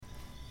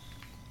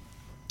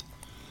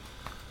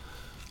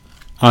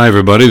Hi,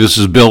 everybody. This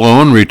is Bill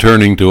Owen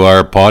returning to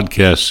our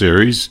podcast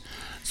series.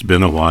 It's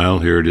been a while.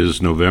 Here it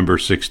is, November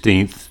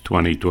 16th,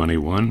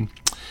 2021.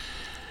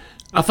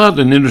 I thought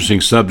an interesting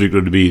subject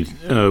would be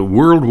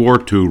World War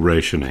II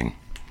rationing.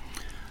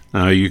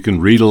 Now, you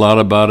can read a lot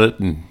about it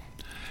and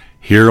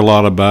hear a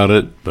lot about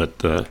it,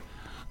 but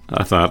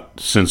I thought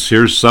since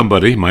here's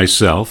somebody,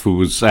 myself, who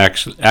was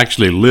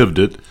actually lived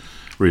it,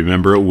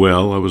 remember it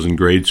well. I was in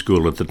grade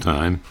school at the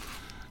time.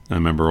 I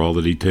remember all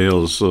the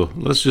details, so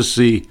let's just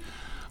see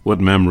what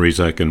memories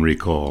I can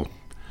recall.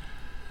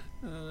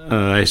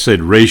 I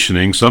said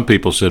rationing. Some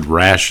people said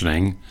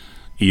rationing.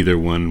 Either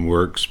one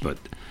works, but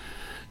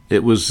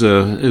it was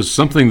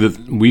something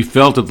that we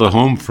felt at the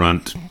home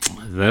front,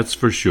 that's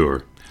for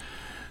sure.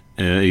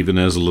 Even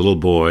as a little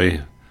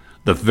boy,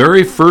 the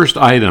very first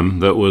item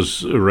that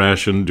was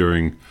rationed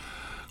during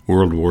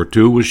World War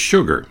II was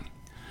sugar.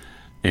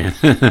 And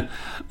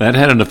that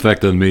had an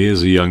effect on me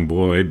as a young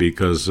boy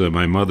because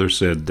my mother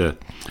said,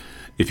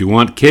 if you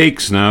want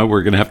cakes now,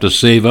 we're going to have to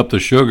save up the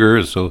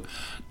sugar, so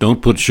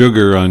don't put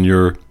sugar on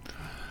your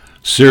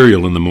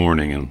cereal in the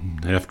morning.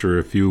 And after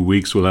a few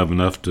weeks, we'll have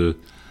enough to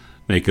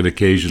make an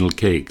occasional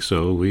cake.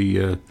 So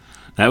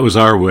that was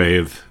our way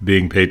of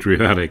being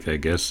patriotic, I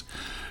guess,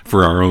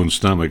 for our own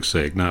stomach's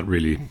sake, not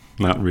really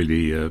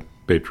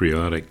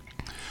patriotic.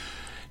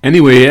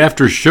 Anyway,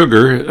 after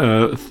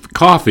sugar,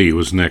 coffee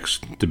was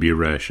next to be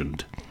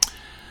rationed.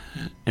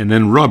 And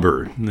then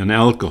rubber, and then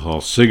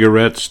alcohol,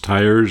 cigarettes,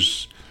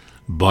 tires,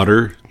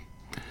 butter,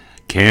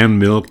 canned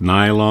milk,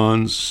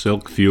 nylons,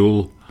 silk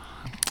fuel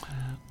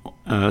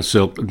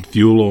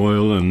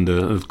oil, and,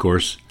 of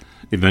course,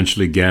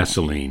 eventually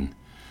gasoline.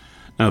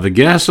 Now, the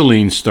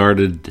gasoline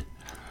started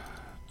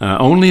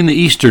only in the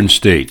eastern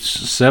states,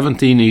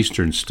 17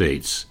 eastern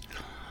states.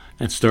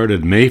 It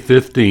started May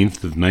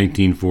 15th of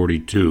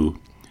 1942.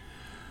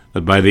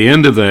 But by the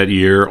end of that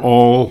year,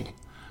 all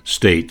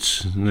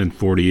states, and then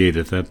 48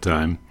 at that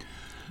time,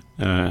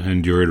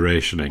 endured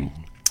rationing.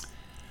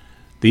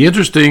 The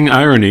interesting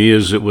irony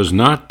is it was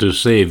not to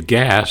save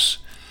gas.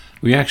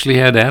 We actually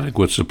had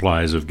adequate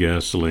supplies of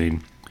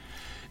gasoline.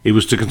 It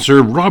was to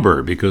conserve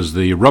rubber because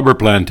the rubber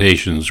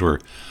plantations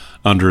were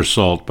under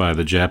assault by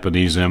the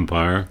Japanese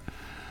Empire,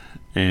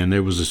 and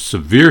there was a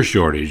severe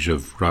shortage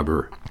of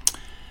rubber.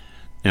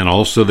 And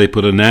also they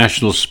put a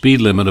national speed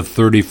limit of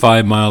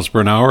 35 miles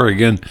per hour,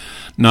 again,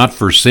 not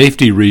for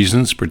safety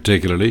reasons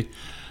particularly,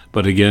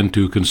 but again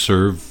to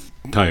conserve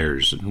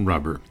tires and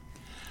rubber.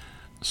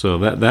 So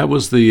that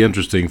was the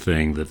interesting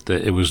thing, that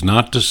it was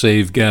not to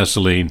save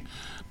gasoline,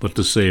 but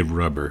to save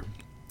rubber.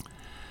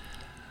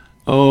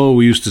 Oh,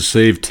 we used to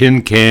save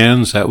tin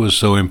cans. That was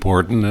so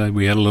important.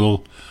 We had a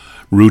little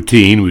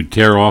routine. We'd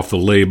tear off the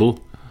label,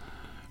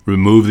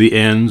 remove the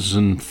ends,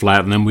 and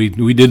flatten them.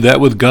 We did that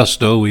with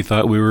gusto. We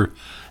thought we were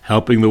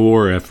helping the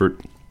war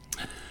effort.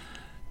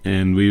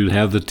 And we would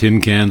have the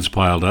tin cans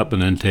piled up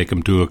and then take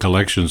them to a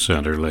collection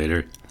center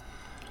later.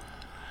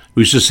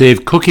 We used to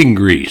save cooking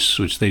grease,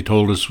 which they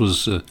told us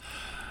was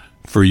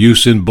for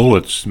use in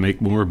bullets,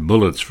 make more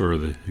bullets for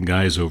the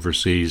guys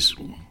overseas.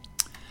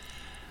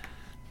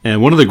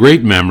 And one of the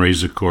great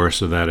memories, of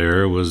course, of that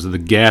era was the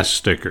gas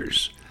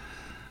stickers,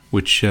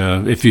 which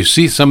if you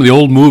see some of the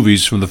old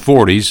movies from the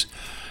 40s,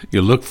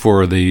 you look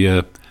for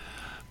the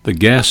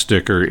gas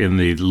sticker in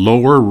the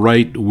lower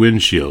right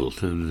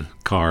windshield of the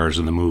cars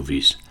in the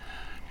movies.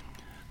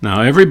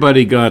 Now,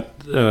 everybody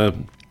got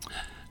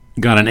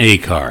an A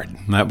card.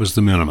 That was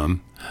the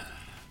minimum,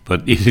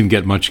 but you didn't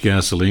get much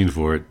gasoline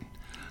for it.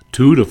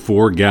 2 to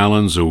 4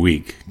 gallons a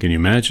week. Can you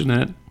imagine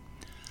that?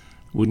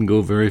 Wouldn't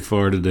go very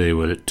far today,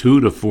 would it?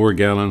 2 to 4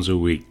 gallons a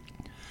week.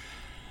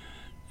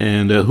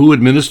 And who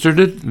administered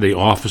it? The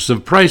Office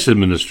of Price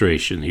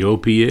Administration, the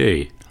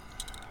OPA.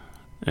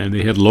 And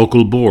they had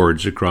local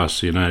boards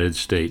across the United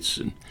States.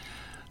 And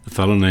a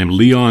fellow named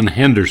Leon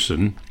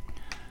Henderson,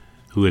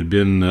 who had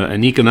been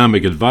an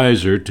economic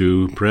advisor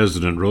to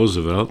President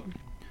Roosevelt,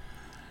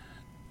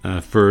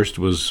 first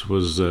was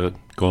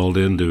called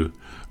in to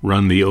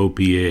run the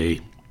OPA.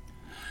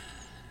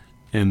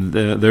 And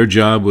their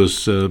job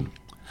was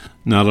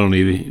not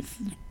only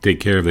take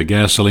care of the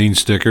gasoline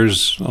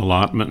stickers,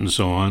 allotment, and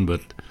so on,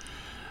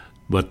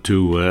 but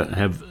to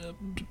have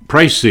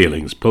price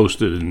ceilings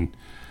posted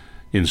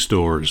in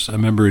stores. I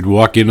remember he'd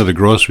walk into the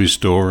grocery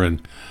store,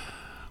 and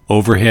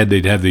overhead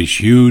they'd have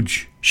these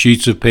huge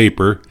sheets of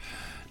paper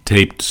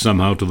taped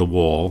somehow to the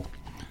wall,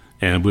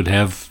 and would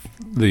have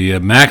the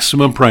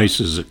maximum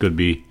prices that could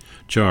be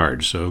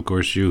charged. So, of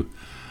course, you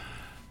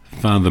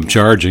found them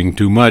charging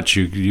too much,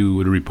 you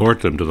would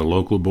report them to the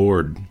local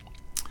board.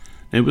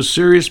 It was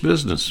serious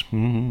business.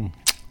 Mm-hmm.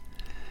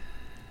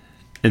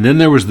 And then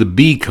there was the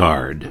B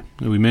card.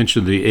 We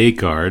mentioned the A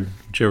card,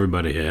 which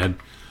everybody had,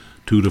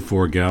 2 to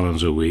 4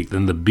 gallons a week.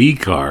 Then the B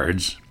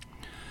cards,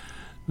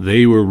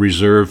 they were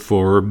reserved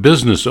for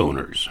business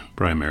owners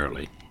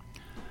primarily.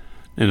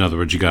 In other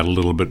words, you got a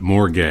little bit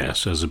more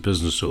gas as a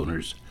business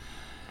owners.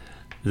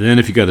 Then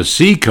if you got a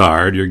C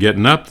card, you're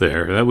getting up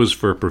there. That was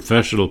for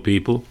professional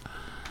people,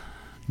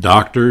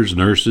 doctors,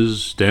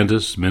 nurses,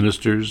 dentists,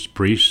 ministers,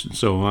 priests, and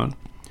so on.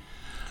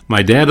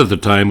 My dad at the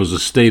time was a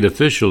state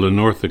official in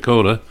North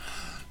Dakota,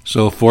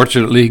 so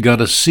fortunately he got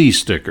a C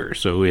sticker,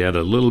 so we had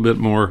a little bit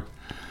more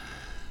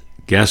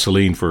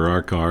gasoline for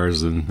our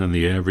cars than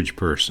the average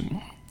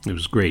person. It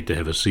was great to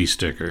have a C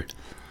sticker.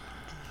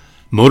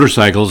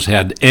 Motorcycles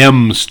had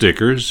M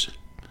stickers.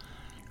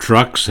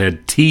 Trucks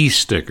had T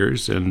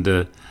stickers, and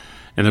there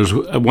was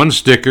one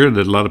sticker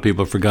that a lot of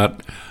people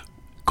forgot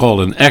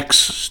called an X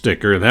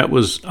sticker. That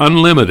was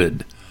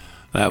unlimited.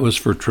 That was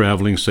for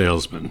traveling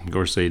salesmen. Of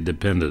course, they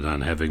depended on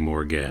having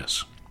more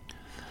gas.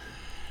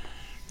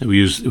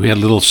 We had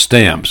little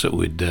stamps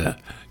that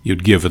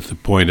you'd give at the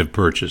point of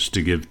purchase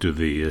to give to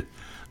the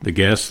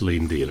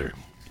gasoline dealer.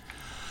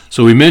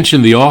 So we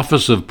mentioned the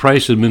Office of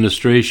Price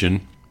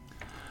Administration.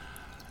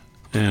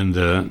 And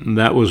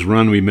that was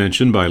run, we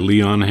mentioned, by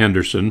Leon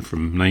Henderson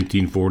from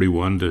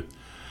 1941 to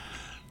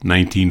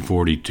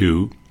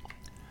 1942.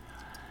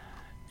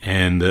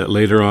 And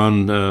later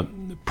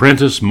on,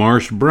 Prentice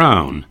Marsh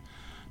Brown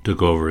took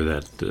over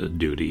that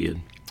duty.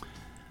 And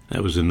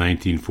that was in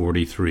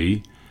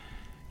 1943.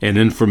 And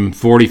then from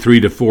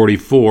 43 to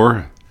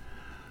 44,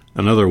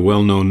 another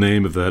well-known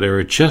name of that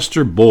era,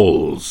 Chester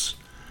Bowles.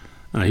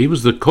 He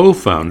was the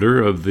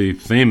co-founder of the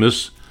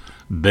famous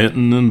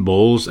Benton and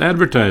Bowles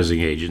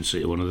Advertising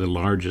Agency, one of the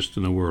largest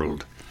in the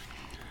world.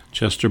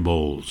 Chester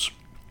Bowles.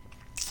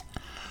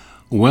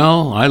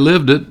 Well, I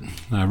lived it.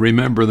 I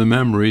remember the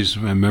memories.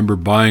 I remember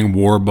buying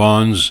war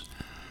bonds,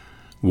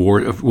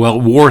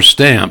 war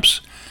stamps.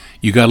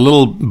 You got a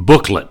little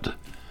booklet,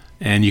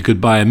 and you could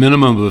buy a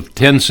minimum of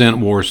 10-cent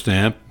war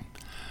stamp.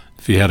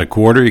 If you had a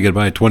quarter, you could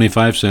buy a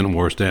 25-cent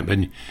war stamp,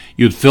 and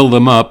you'd fill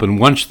them up, and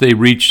once they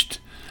reached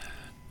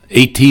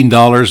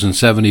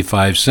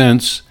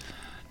 $18.75,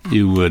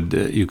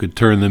 you could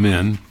turn them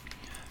in,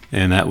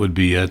 and that would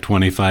be a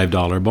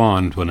 $25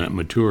 bond when it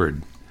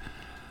matured.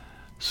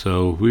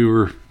 So we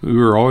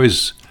were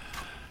always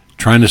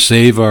trying to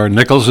save our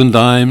nickels and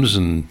dimes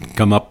and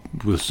come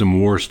up with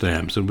some war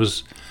stamps. It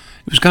was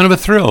kind of a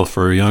thrill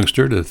for a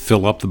youngster to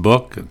fill up the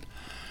book and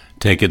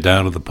take it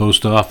down to the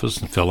post office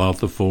and fill out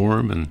the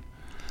form and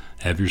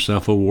have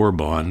yourself a war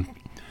bond.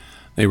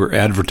 They were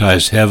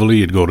advertised heavily.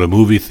 You'd go to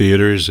movie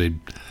theaters. They'd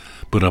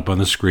put up on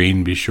the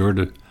screen, be sure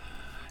to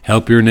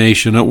help your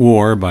nation at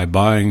war by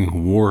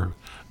buying war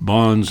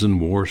bonds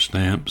and war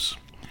stamps.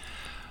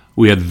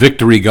 We had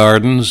victory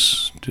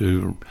gardens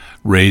to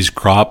raise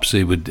crops.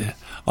 They would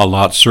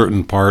allot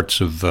certain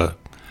parts of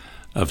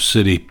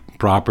city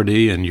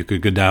property, and you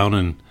could go down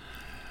and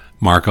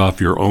mark off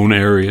your own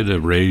area to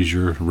raise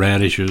your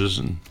radishes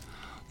and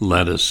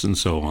lettuce and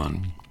so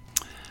on.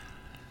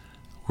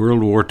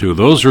 World War II.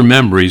 Those are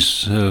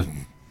memories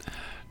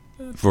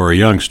for a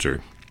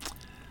youngster.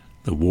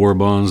 The war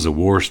bonds, the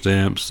war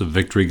stamps, the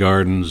victory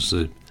gardens,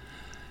 the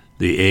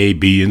A,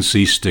 B, and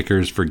C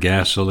stickers for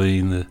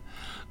gasoline,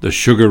 the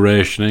sugar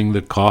rationing,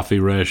 the coffee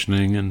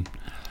rationing, and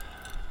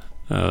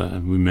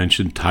we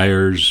mentioned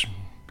tires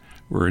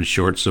were in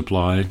short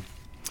supply.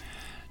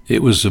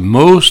 It was a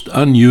most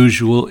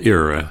unusual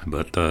era,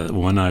 but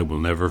one I will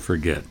never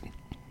forget.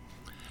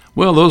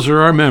 Well, those are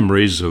our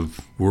memories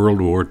of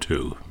World War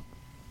II.